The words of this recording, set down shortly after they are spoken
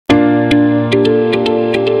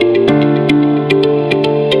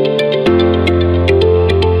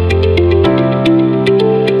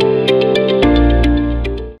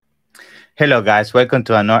Hello, guys. Welcome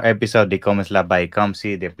to another episode of the e-commerce lab by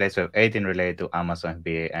Ecomcy, the place of everything related to Amazon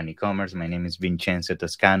FBA and e-commerce. My name is Vincenzo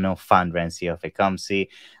Toscano, founder and CEO of Ecomcy,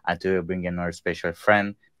 and today we bring another special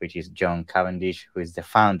friend, which is John Cavendish, who is the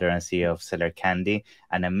founder and CEO of Seller Candy,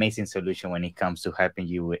 an amazing solution when it comes to helping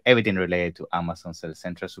you with everything related to Amazon Seller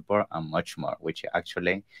Central support and much more, which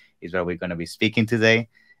actually is what we're going to be speaking today.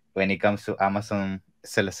 When it comes to Amazon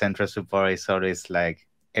Seller Central support, it's always like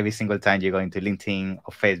every single time you go into LinkedIn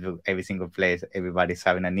or Facebook, every single place, everybody's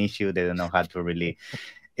having an issue. They don't know how to really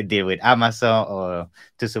deal with Amazon or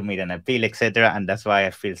to submit an appeal, etc. And that's why I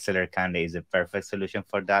feel Seller Candy is the perfect solution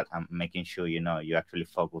for that. I'm making sure, you actually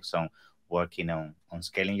focus on working on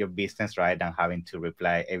scaling your business, right? And having to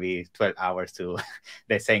reply every 12 hours to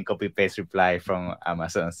the same copy paste reply from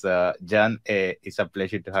Amazon. So John, it's a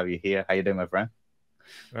pleasure to have you here. How you doing, my friend?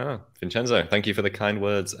 Oh, Vincenzo, thank you for the kind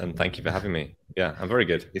words and thank you for having me. Yeah, I'm very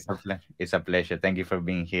good. It's a pleasure. Thank you for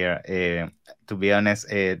being here. To be honest,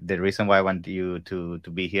 the reason why I want you to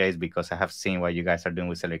be here is because I have seen what you guys are doing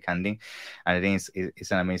with Seller Candy, and I think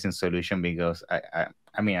it's an amazing solution because I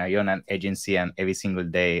mean, I own an agency, and every single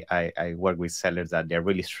day I work with sellers that they're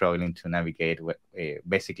really struggling to navigate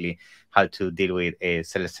basically how to deal with a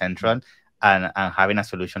Seller Central. And having a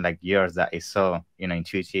solution like yours that is so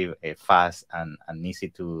intuitive, fast, and easy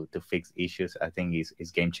to fix issues, I think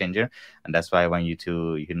is game changer. And that's why I want you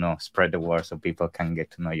to spread the word so people can get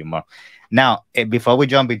to know you more. Now, before we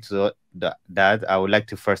jump into that, I would like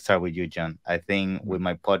to first start with you, John. I think with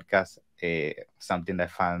my podcast, something that I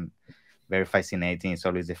found very fascinating is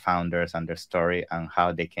always the founders and their story and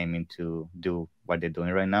how they came into do what they're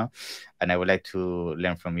doing right now. And I would like to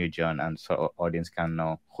learn from you, John, and so our audience can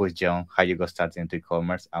know who's John, how you got started into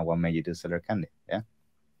e-commerce, and what made you do Seller Candy. Yeah.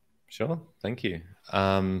 Sure. Thank you. Yeah,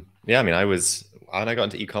 I mean, when I got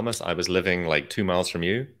into e-commerce, I was living like 2 miles from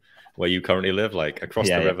you, where you currently live, like across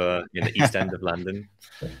the river in the east end of London.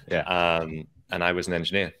 Yeah. And I was an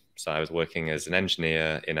engineer. So I was working as an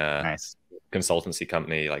engineer in a consultancy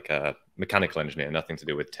company, like a mechanical engineer, nothing to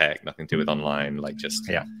do with tech, nothing to do with online, like just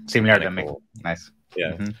similar to me. Nice.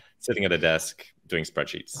 Yeah, sitting at a desk doing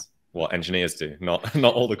spreadsheets. What engineers do, not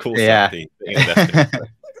all the cool stuff.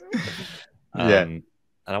 And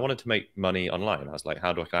I wanted to make money online. I was like,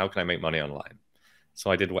 how can I make money online?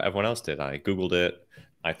 So I did what everyone else did. I Googled it.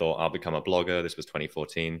 I thought I'll become a blogger. This was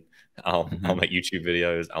 2014. I'll make YouTube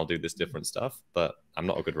videos. I'll do this different stuff, but I'm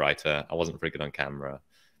not a good writer. I wasn't very good on camera.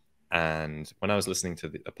 And when I was listening to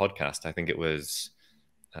the podcast, I think it was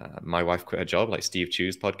My Wife Quit Her Job, like Steve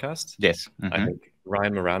Chu's podcast. Yes. I think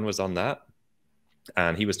Ryan Moran was on that.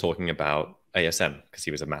 And he was talking about ASM because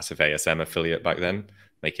he was a massive ASM affiliate back then,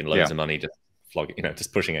 making loads of money just flogging,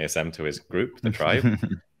 just pushing ASM to his group, the tribe.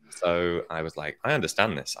 So I was like, I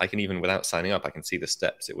understand this. I can even, without signing up, I can see the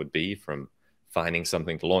steps it would be from finding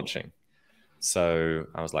something to launching. So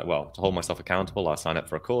I was like, well, to hold myself accountable, I'll sign up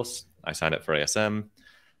for a course. I signed up for ASM.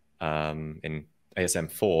 In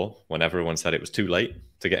ASM 4, when everyone said it was too late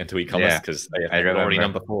to get into e-commerce because ASM was already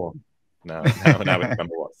number 4. Now it's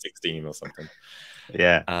number 16 or something.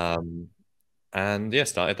 And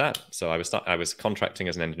started that. So I was contracting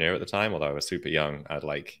as an engineer at the time, although I was super young.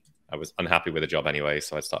 I was unhappy with the job anyway,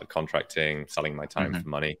 so I started contracting, selling my time for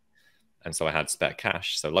money, and so I had spare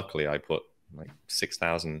cash. So luckily, I put like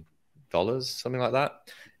 $6,000, something like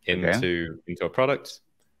that, into a product.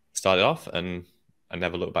 Started off, and I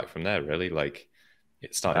never looked back from there. Really, like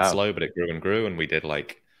it started slow, but it grew and grew, and we did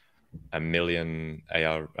like $1 million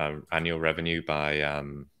annual revenue by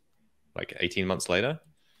like 18 months later.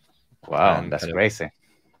 Wow, and that's crazy.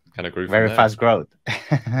 Kind of grew very fast growth.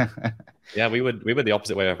 Yeah, we were the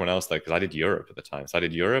opposite way of everyone else though, because I did Europe at the time. So I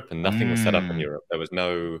did Europe, and nothing was set up in Europe. There was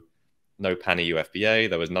no PANI UFBA.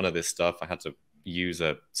 There was none of this stuff. I had to use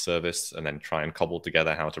a service and then try and cobble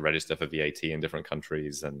together how to register for VAT in different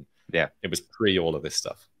countries, and it was pre all of this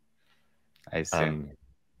stuff. I see.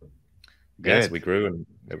 Yes, we grew, and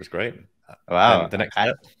it was great. Wow. The next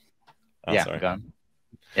step. Sorry. Go on.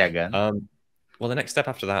 Yeah, go on. Well, the next step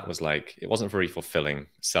after that was like, it wasn't very fulfilling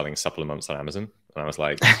selling supplements on Amazon. And I was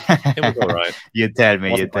like, it was all right. You tell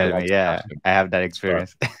me. Yeah, I have that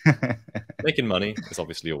experience. Making money is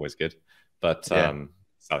obviously always good, but selling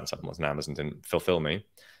supplements on Amazon didn't fulfill me.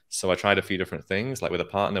 So I tried a few different things. Like with a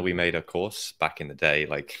partner, we made a course back in the day,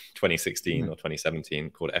 like 2016 or 2017,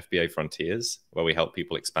 called FBA Frontiers, where we help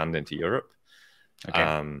people expand into Europe. We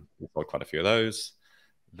sold quite a few of those.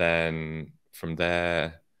 Then from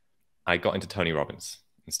there, I got into Tony Robbins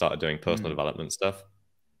and started doing personal development stuff.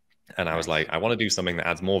 And I was like, I want to do something that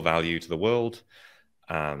adds more value to the world,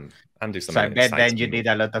 and do something. So then you did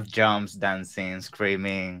a lot of jumps, dancing,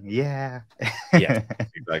 screaming. Yeah. Yeah,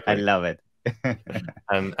 exactly. I love it.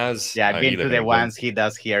 And as Yeah, I've been you to live the in England, ones he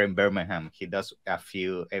does here in Birmingham. He does a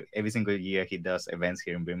few every single year. He does events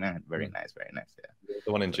here in Birmingham. Very nice, very nice. Yeah,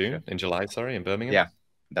 the one in for June, sure. in July, sorry, in Birmingham. Yeah,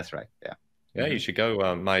 that's right. Yeah. Yeah, you should go.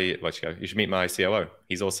 You should meet my COO.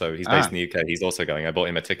 He's based in the UK. He's also going. I bought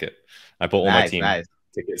him a ticket. I bought all my Nice, team nice.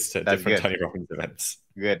 tickets to That's different good. Tony Robbins events.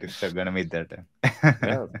 Good. So gonna meet there then. Yeah,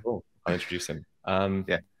 that's cool. I'll introduce him.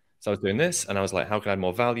 Yeah. So I was doing this, and I was like, how can I add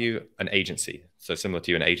more value? An agency. So similar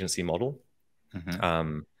to you, an agency model.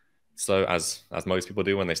 So as most people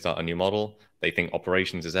do when they start a new model, they think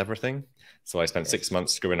operations is everything. So I spent 6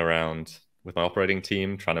 months screwing around with my operating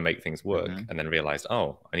team, trying to make things work, and then realized,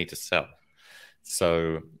 oh, I need to sell.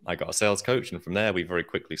 So I got a sales coach, and from there, we very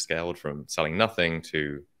quickly scaled from selling nothing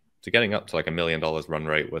to getting up to like $1 million run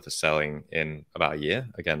rate worth of selling in about a year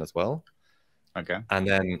again as well. Okay. And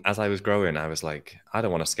then as I was growing, I was like, I don't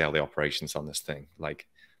want to scale the operations on this thing. Like,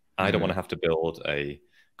 I don't want to have to build a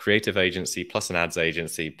creative agency plus an ads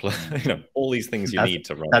agency plus all these things you need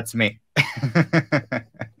to run. That's me.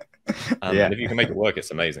 And if you can make it work,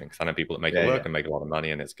 it's amazing. Because I know people that make it work and make a lot of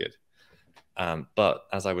money, and it's good. But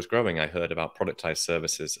as I was growing, I heard about productized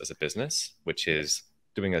services as a business, which is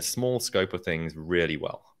doing a small scope of things really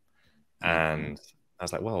well. And I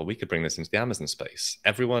was like, well, we could bring this into the Amazon space.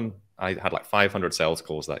 I had like 500 sales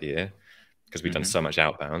calls that year because we'd done so much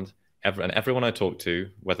outbound. And everyone I talked to,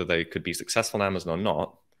 whether they could be successful on Amazon or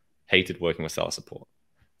not, hated working with sales support.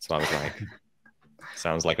 So I was like,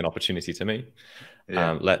 sounds like an opportunity to me.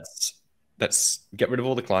 Yeah. Let's get rid of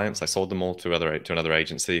all the clients. I sold them all to another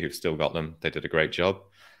agency who've still got them. They did a great job.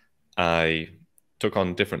 I took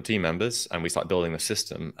on different team members, and we started building the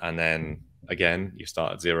system. And then again, you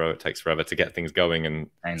start at zero. It takes forever to get things going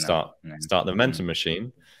and start the momentum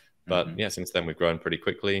machine. But yeah, since then we've grown pretty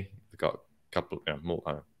quickly. We've got a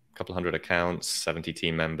couple hundred accounts, 70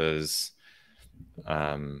 team members.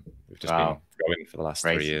 We've just been growing for the last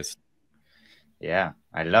 3 years. Yeah,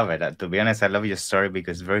 I love it. To be honest, I love your story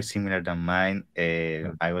because it's very similar to mine.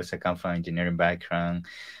 I also come from an engineering background.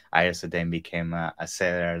 I also then became a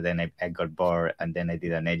seller. Then I got bored, and then I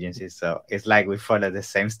did an agency. So it's like we followed the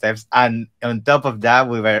same steps. And on top of that,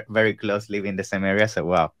 we were very close, living in the same area. So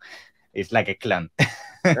wow, it's like a clan.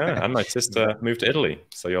 Yeah, and my sister moved to Italy.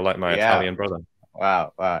 So you're like my Italian brother.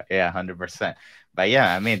 Wow. Yeah, 100%. But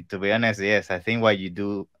yeah, I mean, to be honest, yes, I think what you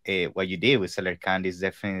did with Seller Candy is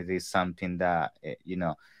definitely something that,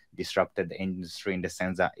 disrupted the industry in the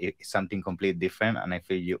sense that it's something completely different. And I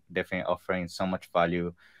feel you definitely offering so much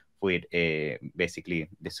value with basically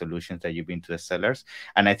the solutions that you bring to the sellers.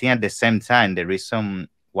 And I think at the same time, the reason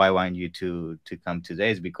why I want you to come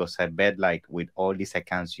today is because I bet like with all these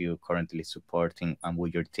accounts you currently supporting and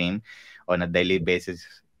with your team on a daily basis,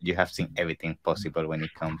 you have seen everything possible when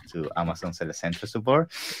it comes to Amazon Seller Central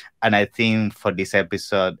support. And I think for this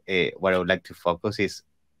episode, what I would like to focus is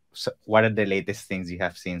what are the latest things you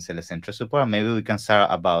have seen in Seller Central support? And maybe we can start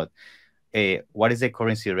about what is the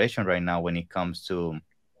current situation right now when it comes to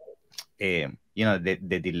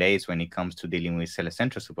the delays when it comes to dealing with Seller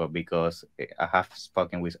Central support, because I have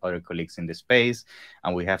spoken with other colleagues in the space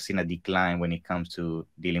and we have seen a decline when it comes to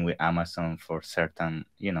dealing with Amazon for certain,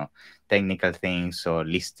 technical things or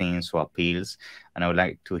listings or appeals. And I would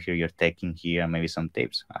like to hear your take in here and maybe some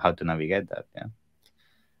tips how to navigate that.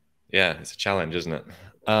 Yeah, it's a challenge, isn't it?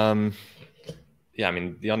 Yeah, I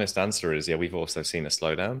mean, the honest answer is, we've also seen a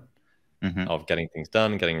slowdown of getting things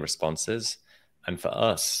done, getting responses. And for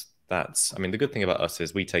us, the good thing about us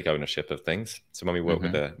is we take ownership of things. So when we work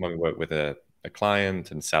with a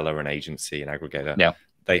client and seller and agency and aggregator,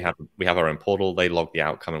 we have our own portal, they log the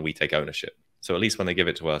outcome and we take ownership. So at least when they give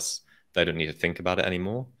it to us, they don't need to think about it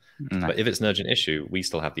anymore. Nice. But if it's an urgent issue, we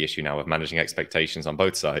still have the issue now of managing expectations on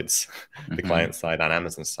both sides, the client side and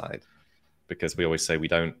Amazon side, because we always say we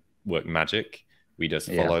don't work magic. We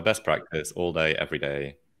just follow best practice all day, every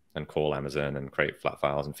day, and call Amazon and create flat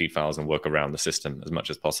files and feed files and work around the system as much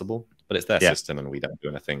as possible. But it's their system and we don't do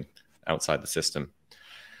anything outside the system.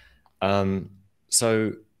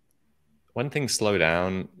 So when things slow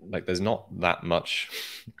down, like there's not that much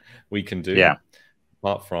we can do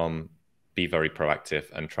apart from be very proactive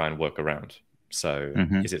and try and work around. So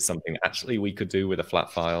is it something actually we could do with a flat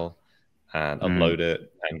file and upload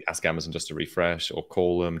it and ask Amazon just to refresh, or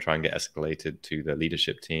call them, try and get escalated to the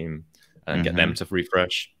leadership team and get them to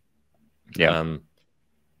refresh? To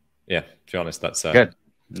be honest, that's good.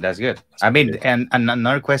 That's good. I mean, and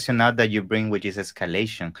another question now that you bring, which is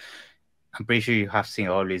escalation. I'm pretty sure you have seen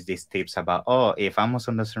always these tips about, if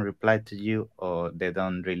Amazon doesn't reply to you or they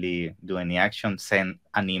don't really do any action, send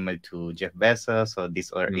an email to Jeff Bezos or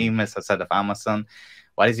these other emails outside of Amazon.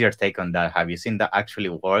 What is your take on that? Have you seen that actually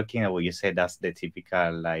working, or would you say that's the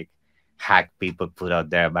typical hack people put out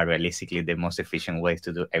there, but realistically, the most efficient way is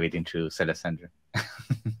to do everything through Seller Center?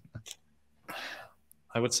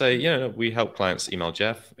 I would say, we help clients email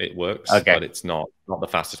Jeff. It works, Okay. but it's not the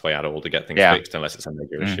fastest way at all to get things Yeah. fixed unless it's a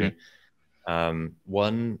major issue.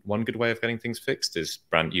 One good way of getting things fixed is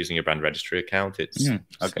using your brand registry account. It's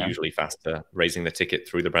usually faster. Raising the ticket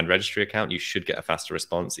through the brand registry account, you should get a faster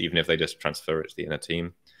response, even if they just transfer it to the inner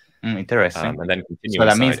team. Interesting. And then continue. So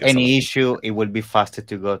that means any issue, it will be faster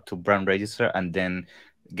to go to brand register and then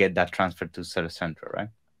get that transfer to Seller Center, right?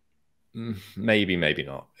 Maybe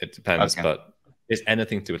not. It depends. Okay. But if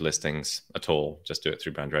anything to do with listings at all, just do it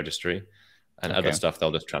through brand registry. And other stuff,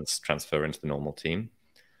 they'll just transfer into the normal team.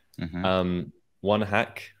 One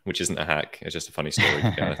hack, which isn't a hack, it's just a funny story.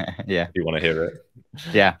 Yeah. If you want to hear it.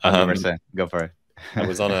 Yeah, 100%. Go for it. I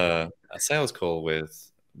was on a sales call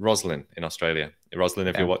with Rosalind in Australia. Rosalind,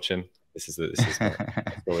 if you're watching, this is my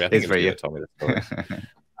story. I think it's you that told me the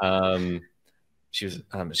story.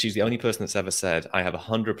 She's the only person that's ever said, I have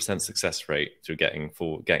 100% success rate through getting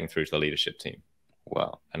through to the leadership team.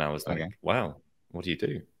 Wow. And I was like, wow, what do you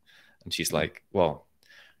do? And she's like, well,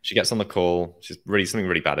 she gets on the call. Something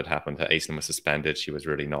really bad had happened. Her ASIN was suspended. She was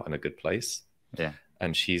really not in a good place. Yeah.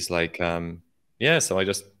 And she's like, so I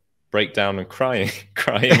just break down and crying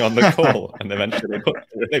on the call. And eventually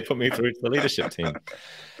they put me through to the leadership team.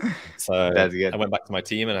 So that's good. I went back to my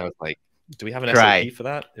team and I was like, do we have an SOP for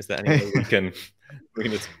that? Is there any way we can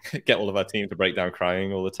just get all of our team to break down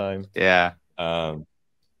crying all the time? Yeah.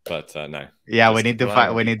 But no. Yeah, you need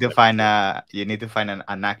to find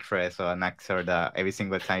an actress or an actor that every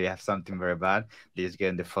single time you have something very bad, you just get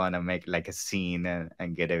on the phone and make like a scene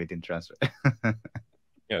and get everything transferred.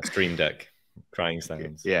 Stream Deck, crying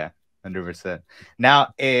sounds. Yeah, 100%.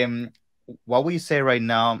 Now, what would you say right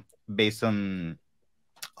now, based on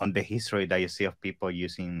the history that you see of people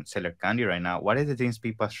using Seller Candy right now? What are the things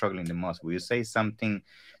people are struggling the most? Will you say something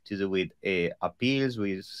to do with appeals? Will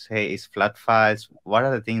you say it's flat files? What are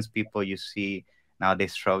the things people you see now they're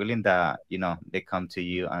struggling that, they come to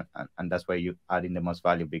you and that's where you add in the most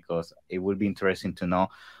value? Because it would be interesting to know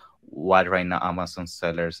what right now Amazon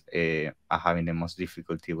sellers are having the most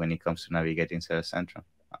difficulty when it comes to navigating Seller Central,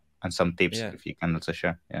 and some tips if you can also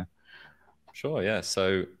share. Yeah. Sure. Yeah.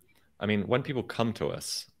 So, I mean, when people come to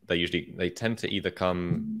us, they tend to either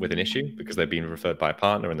come with an issue because they've been referred by a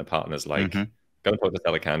partner and the partner's like, go and talk to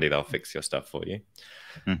Seller Candy, they'll fix your stuff for you.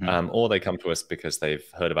 Or they come to us because they've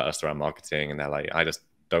heard about us around marketing and they're like, I just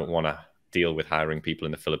don't want to deal with hiring people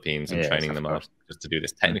in the Philippines and training them up just to do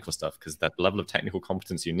this technical stuff, because that level of technical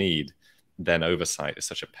competence you need, then oversight is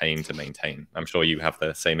such a pain to maintain. I'm sure you have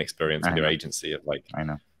the same experience with your agency of like, I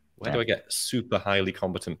know. Where do I get super highly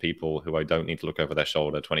competent people who I don't need to look over their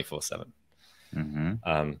shoulder 24/7?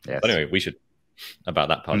 But anyway, we should about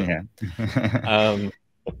that part.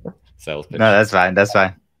 Sales pitch. No, that's fine. That's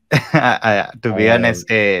fine. To be honest,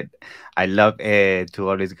 I love to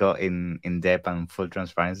always go in depth and full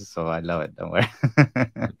transparency, so I love it. Don't worry.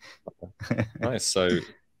 Nice. So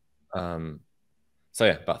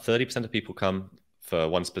yeah, about 30% of people come for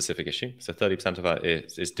one specific issue. So 30% of that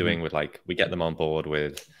is doing with like, we get them on board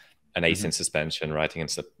with an ASIN suspension, writing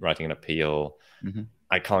an appeal.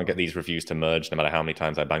 I can't get these reviews to merge no matter how many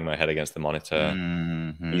times I bang my head against the monitor.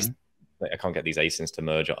 I can't get these ASINs to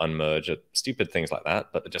merge or unmerge, or stupid things like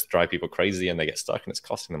that, but they just drive people crazy and they get stuck and it's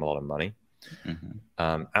costing them a lot of money.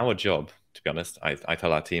 Our job, to be honest, I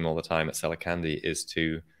tell our team all the time at Seller Candy, is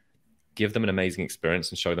to give them an amazing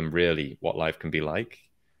experience and show them really what life can be like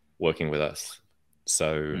working with us.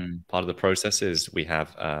 So part of the process is we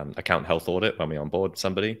have account health audit when we onboard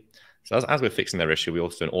somebody. So as we're fixing their issue, we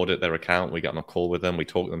also audit their account. We get on a call with them. We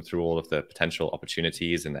talk them through all of the potential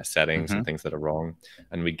opportunities in their settings and things that are wrong.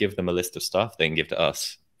 And we give them a list of stuff they can give to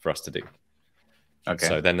us for us to do. Okay.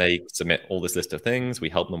 So then they submit all this list of things. We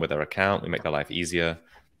help them with their account. We make their life easier.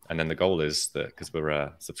 And then the goal is that because we're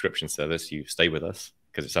a subscription service, you stay with us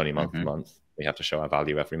because it's only month to month. We have to show our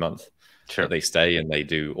value every month. Sure. But they stay and they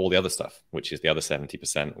do all the other stuff, which is the other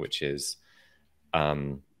 70%, which is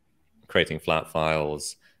creating flat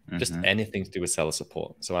files, just anything to do with seller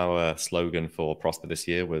support. So our slogan for Prosper this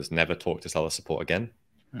year was never talk to seller support again.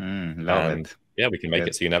 Love it. Yeah, we can make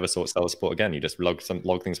it so you never sort seller support again. You just log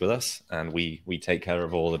things with us and we take care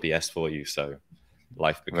of all the BS for you. So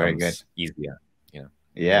life becomes easier.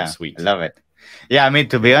 Yeah, sweet. I love it. Yeah, I mean,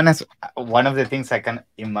 to be honest, one of the things I can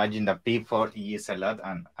imagine that people use a lot,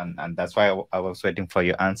 and that's why I was waiting for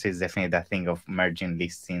your answer, is definitely that thing of merging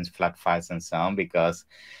listings, flat files, and so on, because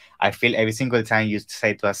I feel every single time you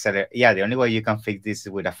say to a seller, yeah, the only way you can fix this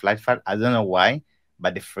is with a flat file. I don't know why,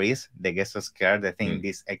 but the freeze, they get so scared. They think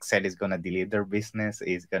this Excel is gonna delete their business,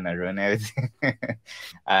 is gonna ruin everything.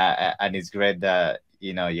 And it's great that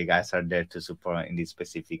you guys are there to support in this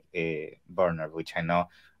specific burner, which I know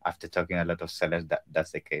after talking a lot of sellers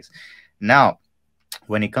that's the case. Now,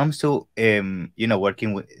 when it comes to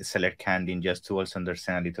working with seller candy, just to also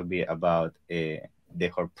understand a little bit about the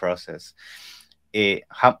whole process,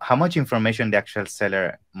 how much information the actual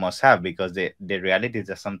seller must have, because the reality is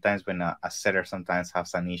that sometimes when a seller sometimes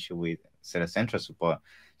has an issue with Seller Central support,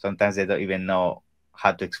 sometimes they don't even know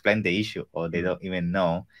how to explain the issue, or they don't even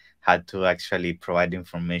know how to actually provide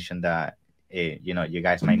information that you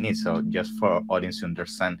guys might need. So just for audience to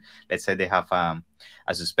understand, let's say they have a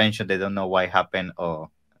suspension, they don't know why it happened, or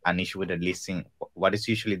an issue with the listing, what is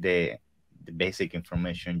usually the basic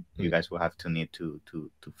information you guys will have to need to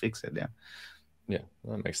fix it? Yeah,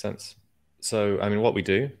 that makes sense. So, I mean, what we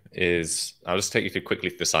do is, I'll just take you through quickly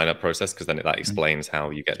the sign up process, because then that explains how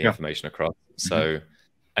you get the information across. So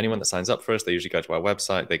anyone that signs up for us, they usually go to our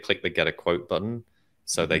website, they click the get a quote button.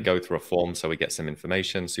 So they go through a form, so we get some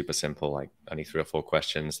information, super simple, like only 3 or 4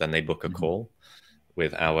 questions. Then they book a call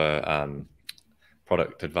with our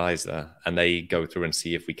product advisor, and they go through and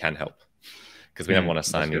see if we can help, because we don't want to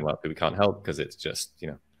sign you up if we can't help, because it's just,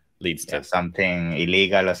 leads to something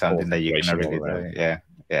illegal or something that you cannot really do.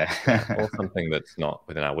 Yeah. Or something that's not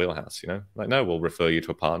within our wheelhouse, like, no, we'll refer you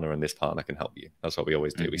to a partner and this partner can help you. That's what we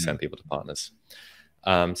always do. We send people to partners.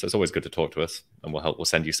 So it's always good to talk to us, and we'll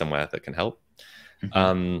send you somewhere that can help.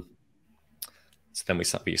 So then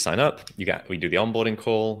we sign up, we do the onboarding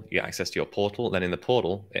call, you get access to your portal. Then in the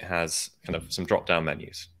portal, it has kind of some drop down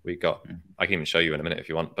menus. I can even show you in a minute if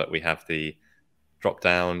you want, but we have the drop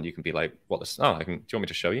down. You can be like, do you want me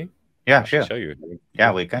to show you? Yeah, sure. Show you.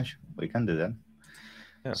 Yeah, we can do that.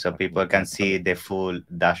 Yeah, so people can see the full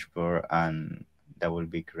dashboard, and that will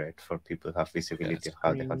be great for people to have visibility of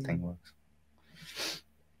how the whole thing works.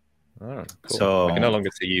 Oh, cool. So I can no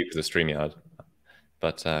longer see you because of StreamYard,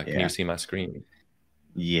 but can you see my screen?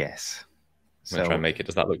 Yes. I'm going to try and make it.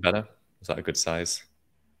 Does that look better? Is that a good size?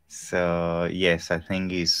 So yes, I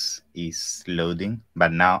think is loading,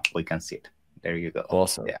 but now we can see it. There you go.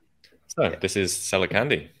 Awesome. Yeah. So this is Seller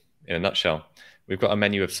Candy in a nutshell. We've got a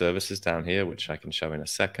menu of services down here, which I can show in a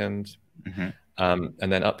second. And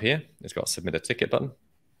then up here, it's got a submit a ticket button.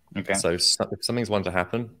 Okay. So if something's wanting to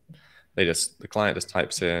happen, the client just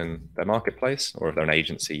types in their marketplace, or if they're an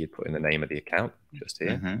agency, you put in the name of the account just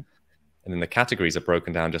here. And then the categories are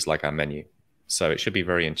broken down just like our menu. So it should be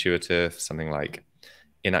very intuitive, something like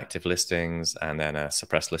inactive listings and then a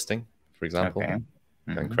suppressed listing, for example. Okay.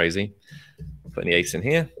 Going crazy. Putting the ACE in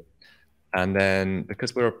here. And then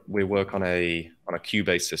because we work on a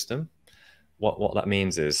queue-based system, what that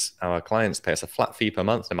means is our clients pay us a flat fee per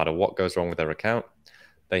month, no matter what goes wrong with their account.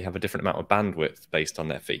 They have a different amount of bandwidth based on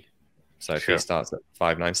their fee. So fee starts at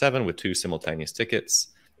 $597 with 2 simultaneous tickets.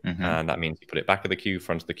 And that means you put it back of the queue,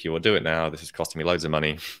 front of the queue, or do it now. This is costing me loads of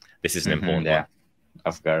money. This is an important one.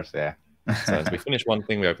 Of course, yeah. So as we finish one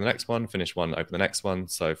thing, we open the next one, finish one, open the next one.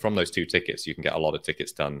 So from those 2 tickets, you can get a lot of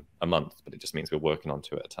tickets done a month, but it just means we're working on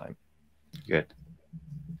 2 at a time. Good.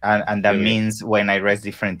 And that means when I raise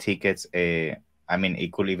different tickets, I mean,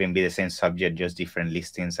 it could even be the same subject, just different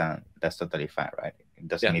listings, and that's totally fine, right? It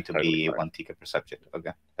doesn't need to be one ticket per subject.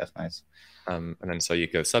 Okay, that's nice. And then so you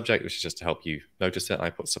go subject, which is just to help you notice it. I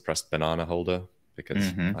put suppressed banana holder because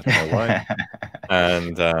I don't know why.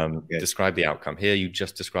 And describe the outcome. Here, you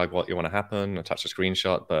just describe what you want to happen, attach a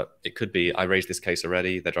screenshot, but it could be, I raised this case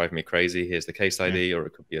already, they're driving me crazy, here's the case ID, or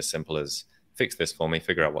it could be as simple as, fix this for me,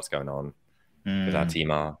 figure out what's going on. Because our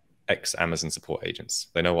team are ex-Amazon support agents.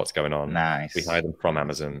 They know what's going on. Nice. We hire them from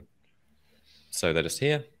Amazon. So they're just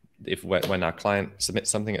here. When our client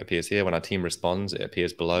submits something, it appears here. When our team responds, it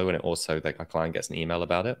appears below, and it also, our client gets an email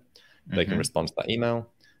about it. They can respond to that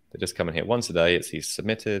email. They just come in here once a day. It sees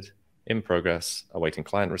submitted, in progress, awaiting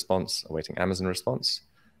client response, awaiting Amazon response.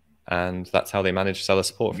 And that's how they manage seller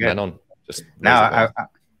support from then on. Just now,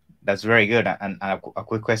 that's very good. And a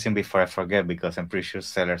quick question before I forget, because I'm pretty sure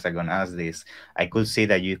sellers are going to ask this. I could see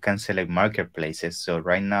that you can select marketplaces. So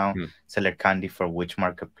right now, Seller Candy, for which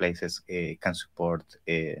marketplaces can support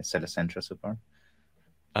Seller Central support?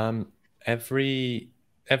 Every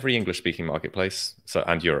English-speaking marketplace,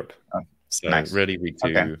 and Europe. So nice. Really, we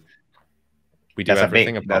do that's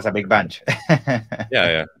everything. That's a big bunch.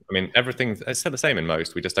 Yeah. I mean, everything's it's the same in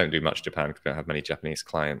most. We just don't do much Japan because we don't have many Japanese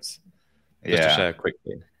clients. Just to share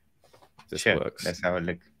quickly. This works. Let's have a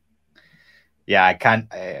look. Yeah, I can't.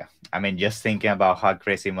 I mean, just thinking about how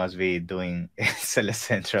crazy it must be doing Seller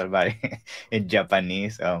Central, but in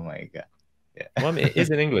Japanese. Oh my god. Yeah. Well, I mean, it is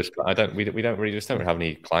in English, but we don't really just don't have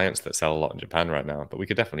any clients that sell a lot in Japan right now. But we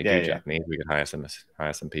could definitely do Japanese. We could hire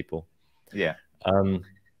some people. Yeah.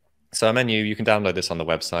 So our menu, you can download this on the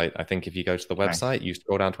website. I think if you go to the website, Nice. you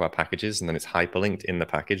scroll down to our packages, and then it's hyperlinked in the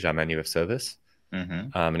package, our menu of service.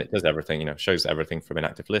 And it does everything, shows everything from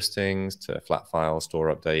inactive listings to flat files,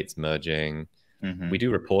 store updates, merging. We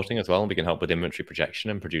do reporting as well, and we can help with inventory projection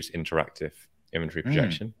and produce interactive inventory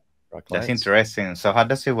projection for our clients. That's interesting. So how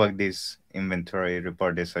does it work, this inventory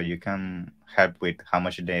report? So you can help with how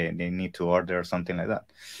much they need to order or something like that?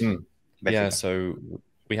 Yeah, so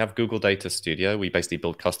we have Google Data Studio. We basically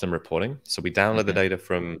build custom reporting. So we download the data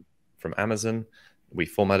from Amazon, we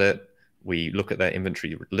format it, we look at their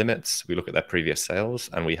inventory limits, we look at their previous sales,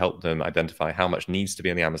 and we help them identify how much needs to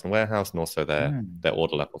be in the Amazon warehouse and also their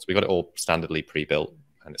order levels. We got it all standardly pre-built,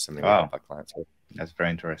 and it's something we help our clients with. That's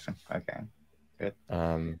very interesting. Okay,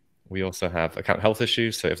 good. We also have account health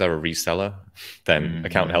issues. So if they're a reseller, then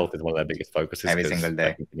account health is one of their biggest focuses. Every single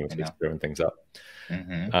day. Continuously screwing things up.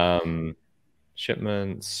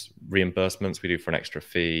 Shipments, reimbursements we do for an extra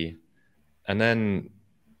fee. And then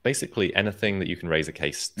basically anything that you can raise a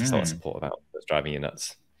case to seller support about that's driving you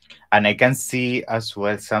nuts. And I can see as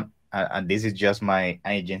well some, and this is just my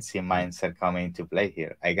agency mindset coming into play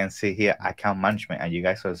here. I can see here account management, and you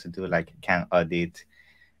guys also do like account audit,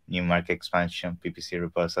 new market expansion, PPC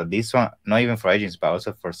reports. So this one, not even for agents, but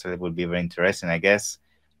also for sellers, would be very interesting. I guess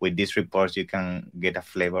with these reports, you can get a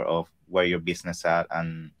flavor of where your business at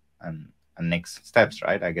and next steps,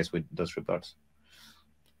 right? I guess with those reports.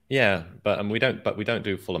 Yeah, but we don't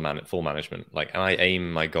do full management. Like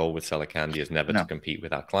my goal with Seller Candy is never to compete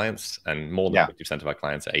with our clients, and more than 50% of our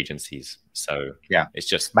clients are agencies. So it's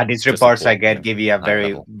just. But these reports I get give you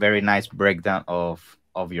a very nice breakdown of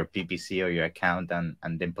your PPC or your account,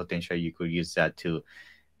 and then potentially you could use that to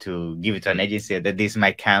give it to an agency that this is my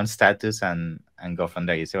account status and go from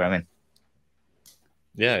there. You see what I mean?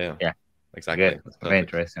 Yeah. Exactly. Good. Very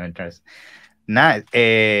interesting. Nice.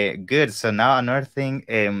 Good. So now another thing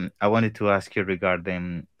I wanted to ask you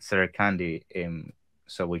regarding Seller Candy,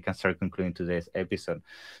 so we can start concluding today's episode.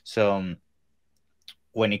 So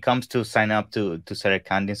when it comes to sign up to Seller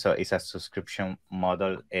Candy, so it's a subscription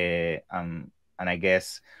model, and I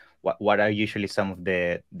guess what are usually some of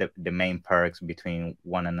the main perks between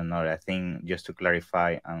one and another? I think just to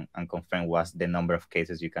clarify and confirm, what's the number of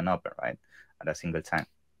cases you can open, right, at a single time?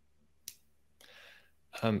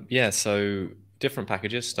 So different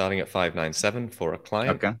packages starting at $597 for a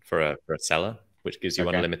client, for a seller, which gives you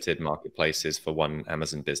unlimited marketplaces for one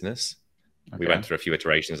Amazon business. We went through a few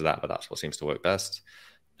iterations of that, but that's what seems to work best.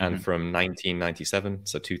 And from $1997,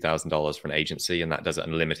 so $2,000 for an agency, and that does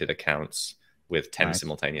unlimited accounts with 10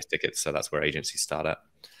 simultaneous tickets. So that's where agencies start at.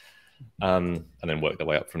 And then work their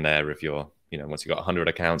way up from there. If you're, once you've got 100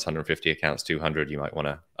 accounts, 150 accounts, 200, you might want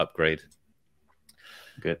to upgrade.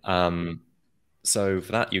 Good. So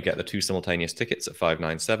for that, you get the 2 simultaneous tickets at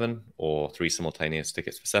 $597 or 3 simultaneous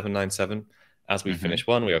tickets for $797. As we finish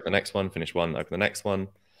one, we open the next one, finish one, open the next one.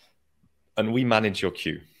 And we manage your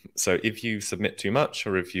queue. So if you submit too much,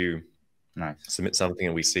 or if you submit something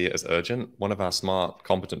and we see it as urgent, one of our smart,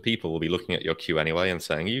 competent people will be looking at your queue anyway and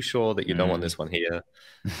saying, are you sure that you don't want this one here?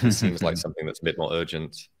 It seems like something that's a bit more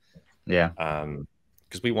urgent. Yeah.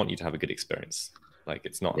 Because we want you to have a good experience. Like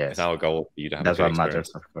it's our goal for you to have a good experience. That's what matters,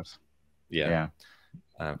 of course. Yeah.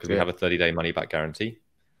 Because we have a 30-day money-back guarantee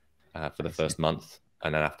for the first month,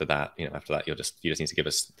 and then after that, you just need to give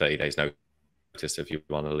us 30 days notice if you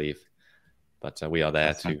want to leave. But we are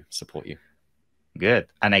there to support you. Good,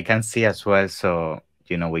 and I can see as well. So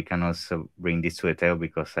we can also bring this to a table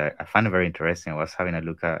because I find it very interesting. I was having a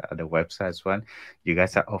look at the website as well. You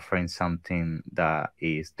guys are offering something that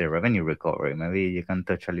is the revenue recovery. Maybe you can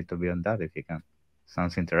touch a little bit on that if you can.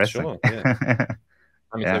 Sounds interesting. Sure. Yeah.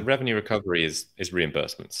 I mean, the revenue recovery is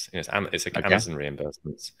reimbursements. It's Amazon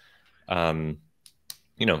reimbursements.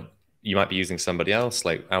 You might be using somebody else.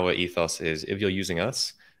 Like our ethos is, if you're using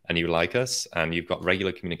us and you like us and you've got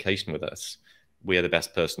regular communication with us, we are the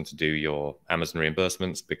best person to do your Amazon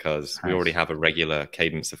reimbursements because we already have a regular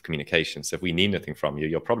cadence of communication. So if we need anything from you,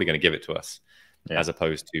 you're probably going to give it to us, as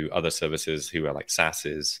opposed to other services who are like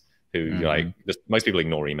SaaSes, who most people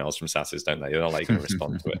ignore emails from SaaSes, don't they? They're not like going to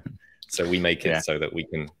respond to it. So we make it so that we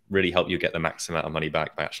can really help you get the max amount of money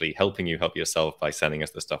back by actually helping you help yourself by sending us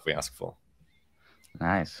the stuff we ask for.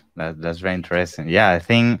 Nice. That's very interesting. Yeah, I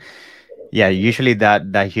think, usually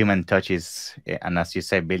that human touch is, and as you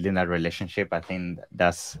say, building that relationship, I think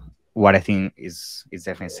that's what I think is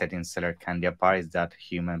definitely setting Seller Candy apart, is that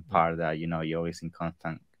human part that, you're always in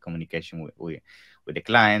constant communication with the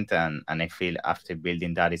client, and I feel after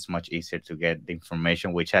building that, it's much easier to get the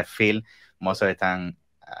information, which I feel most of the time,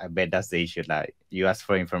 I bet that's the issue. Like, you ask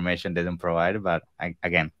for information, they don't provide it, but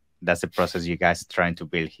again, that's the process you guys trying to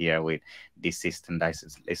build here with this system.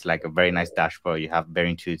 It's like a very nice dashboard. You have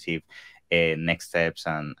very intuitive next steps,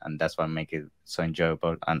 and that's what make it so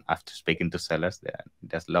enjoyable. And after speaking to sellers, they're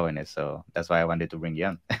just loving it. So that's why I wanted to bring you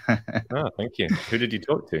on. Oh, thank you. Who did you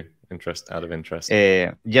talk to? Out of interest.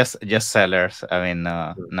 Just sellers. I mean,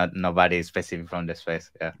 not nobody specific from the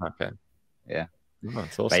space. Yeah. Okay. Yeah. Oh,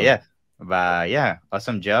 that's awesome. But yeah,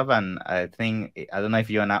 awesome job. And I think, I don't know if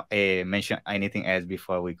you want to mention anything else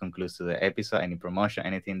before we conclude to the episode, any promotion,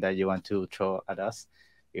 anything that you want to throw at us?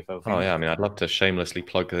 Oh yeah, I mean, I'd love to shamelessly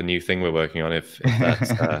plug the new thing we're working on if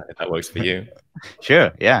that's, if that works for you.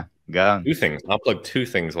 Sure, yeah, go on. 2 things. I'll plug 2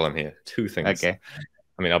 things while I'm here. 2 things. Okay.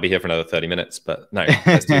 I mean, I'll be here for another 30 minutes, but no.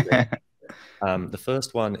 Let's do it. The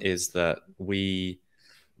first one is that we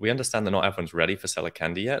understand that not everyone's ready for seller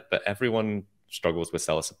candy yet, but everyone struggles with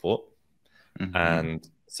seller support. And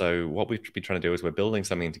so what we've been trying to do is we're building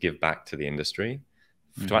something to give back to the industry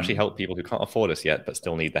to actually help people who can't afford us yet but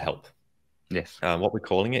still need the help. Yes. What we're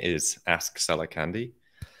calling it is Ask Seller Candy.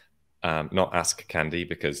 Not Ask Candy,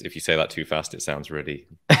 because if you say that too fast, it sounds really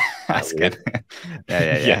Ask weird.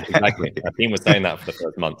 Yeah, exactly. Our team was saying that for the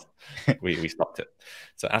first month. We stopped it.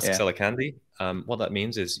 So Ask Seller Candy. What that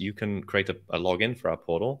means is you can create a login for our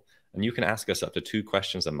portal, and you can ask us up to 2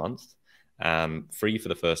 questions a month, free for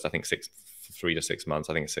the first, I think, 3 to 6 months.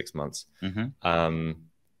 I think it's 6 months.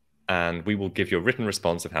 And we will give you a written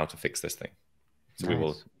response of how to fix this thing. So we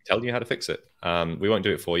will tell you how to fix it. We won't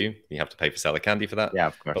do it for you. You have to pay for seller candy for that. Yeah,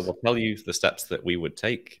 of course. But we'll tell you the steps that we would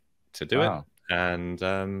take to do it. And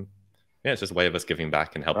yeah, it's just a way of us giving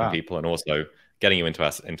back and helping people, and also getting you into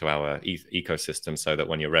our ecosystem, so that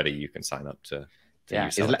when you're ready, you can sign up to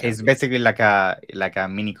use it's basically like a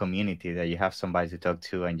mini community that you have somebody to talk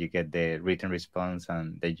to, and you get the written response,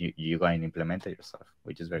 and that you go and implement it yourself,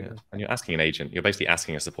 which is very good. And you're asking an agent. You're basically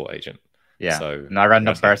asking a support agent. Yeah, so not a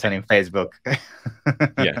random person in Facebook.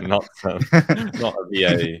 Yeah, not a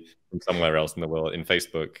VA from somewhere else in the world in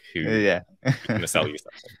Facebook who's going to sell you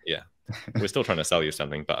something. Yeah, we're still trying to sell you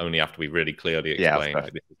something, but only after we really clearly explain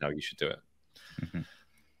like, this is how you should do it.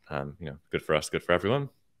 You know, good for us, good for everyone.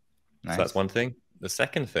 Nice. So that's one thing. The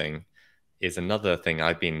second thing is another thing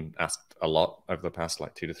I've been asked a lot over the past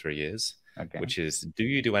like 2 to 3 years, which is, do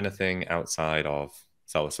you do anything outside of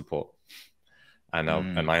seller support?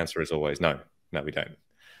 And my answer is always no, we don't.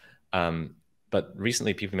 But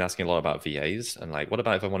recently people have been asking a lot about VAs, and like, what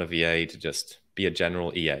about if I want a VA to just be a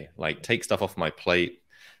general EA, like take stuff off my plate,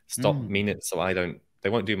 stop minutes, so they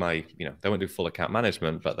won't do my, they won't do full account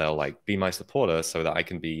management, but they'll like be my supporter so that I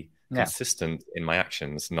can be consistent in my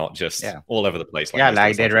actions, not just all over the place.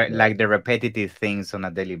 Like the repetitive things on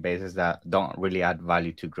a daily basis that don't really add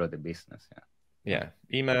value to grow the business.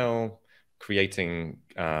 Email, creating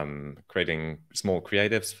small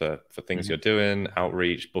creatives for things you're doing,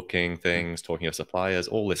 outreach, booking things, talking to suppliers,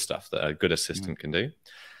 all this stuff that a good assistant can do.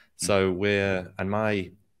 So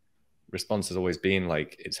my response has always been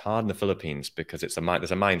like, it's hard in the Philippines because there's a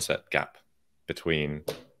mindset gap between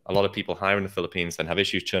a lot of people hire in the Philippines, then have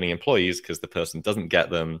issues churning employees because the person doesn't get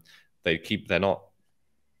them. They're not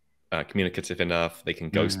communicative enough. They can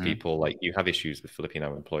ghost people. Like, you have issues with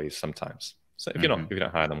Filipino employees sometimes. So if you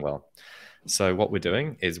don't hire them well. So what we're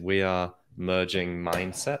doing is we are merging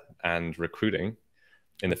mindset and recruiting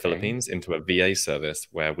in the Philippines into a VA service,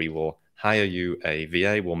 where we will hire you a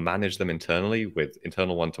VA, we'll manage them internally with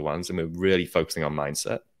internal one-to-ones, and we're really focusing on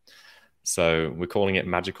mindset. So we're calling it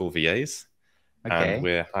Magical VAs. And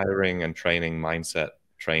we're hiring and training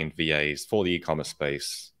mindset-trained VAs for the e-commerce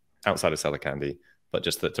space outside of Seller Candy, but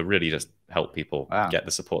just to really just help people get the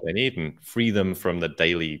support they need and free them from the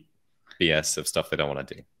daily BS of stuff they don't want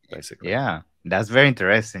to do, basically. Yeah, that's very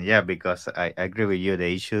interesting. Yeah, because I agree with you.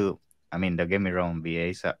 The issue, I mean, don't get me wrong,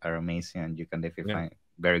 VAs are amazing, and you can definitely find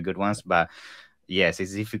very good ones. But yes,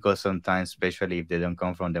 it's difficult sometimes, especially if they don't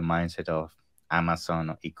come from the mindset of Amazon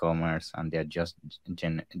or e-commerce, and they're just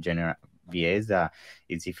general VAs, that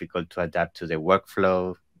it's difficult to adapt to the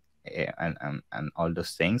workflow and all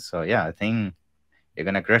those things. So yeah, I think you're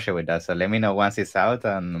gonna crush it with that. So let me know once it's out,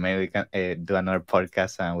 and maybe we can do another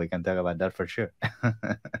podcast and we can talk about that for sure.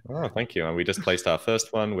 Oh, thank you. And we just placed our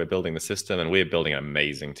first one. We're building the system, and we're building an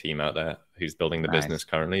amazing team out there who's building the business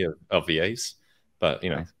currently of VAs, but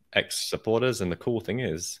ex-supporters. And the cool thing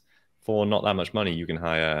is, for not that much money, you can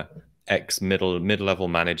hire mid-level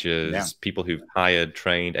managers, people who've hired,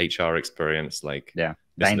 trained, HR experience. Like, in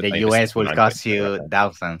the US will cost you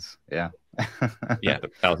thousands. Yeah,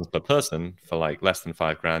 but thousands per person for like less than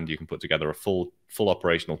 $5,000. You can put together a full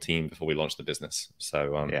operational team before we launch the business.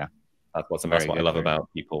 So Yeah, that's very what I good. love about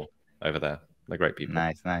people over there. They're great people.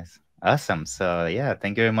 Nice, nice. Awesome. So yeah,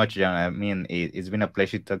 thank you very much, John. I mean, it's been a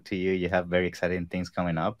pleasure to talk to you. You have very exciting things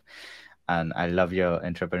coming up, and I love your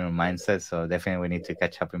entrepreneur mindset. So definitely we need to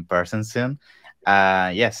catch up in person soon.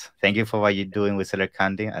 Yes, thank you for what you're doing with Seller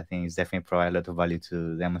Candy. I think it's definitely provide a lot of value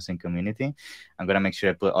to the Amazon community. I'm gonna make sure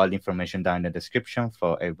I put all the information down in the description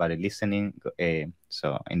for everybody listening.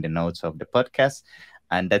 So in the notes of the podcast,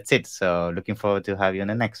 and that's it. So looking forward to have you on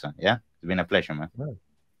the next one. Yeah, it's been a pleasure, man.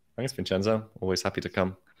 Thanks, Vincenzo. Always happy to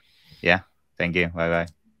come. Yeah, thank you. Bye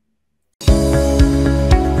bye.